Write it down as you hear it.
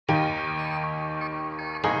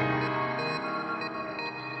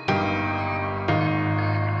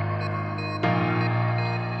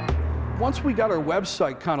once we got our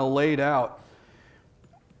website kind of laid out,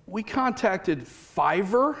 we contacted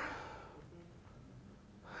Fiverr.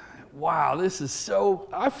 Wow, this is so,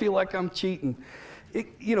 I feel like I'm cheating.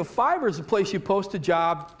 You know, Fiverr is a place you post a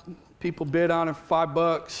job, people bid on it for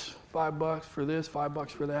 $5, $5 for this, $5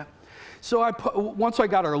 for that. So once I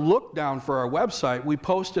got our look down for our website, we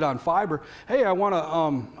posted on Fiverr, hey, I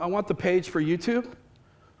want the page for YouTube,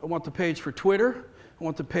 I want the page for Twitter, I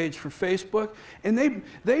want the page for Facebook, and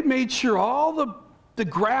they made sure all the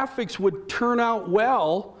graphics would turn out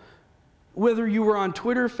well, whether you were on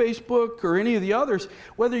Twitter, Facebook, or any of the others,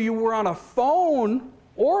 whether you were on a phone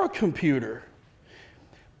or a computer.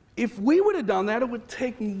 If we would have done that, it would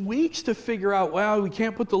take weeks to figure out, well, we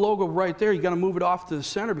can't put the logo right there. You got to move it off to the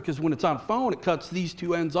center because when it's on a phone, it cuts these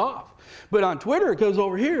two ends off. But on Twitter, it goes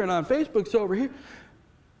over here, and on Facebook, it's over here.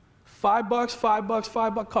 $5, $5,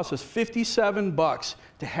 $5 costs us $57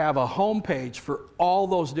 to have a home page for all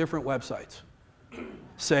those different websites.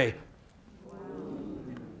 Say,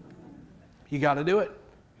 you got to do it.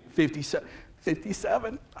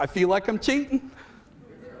 57. I feel like I'm cheating.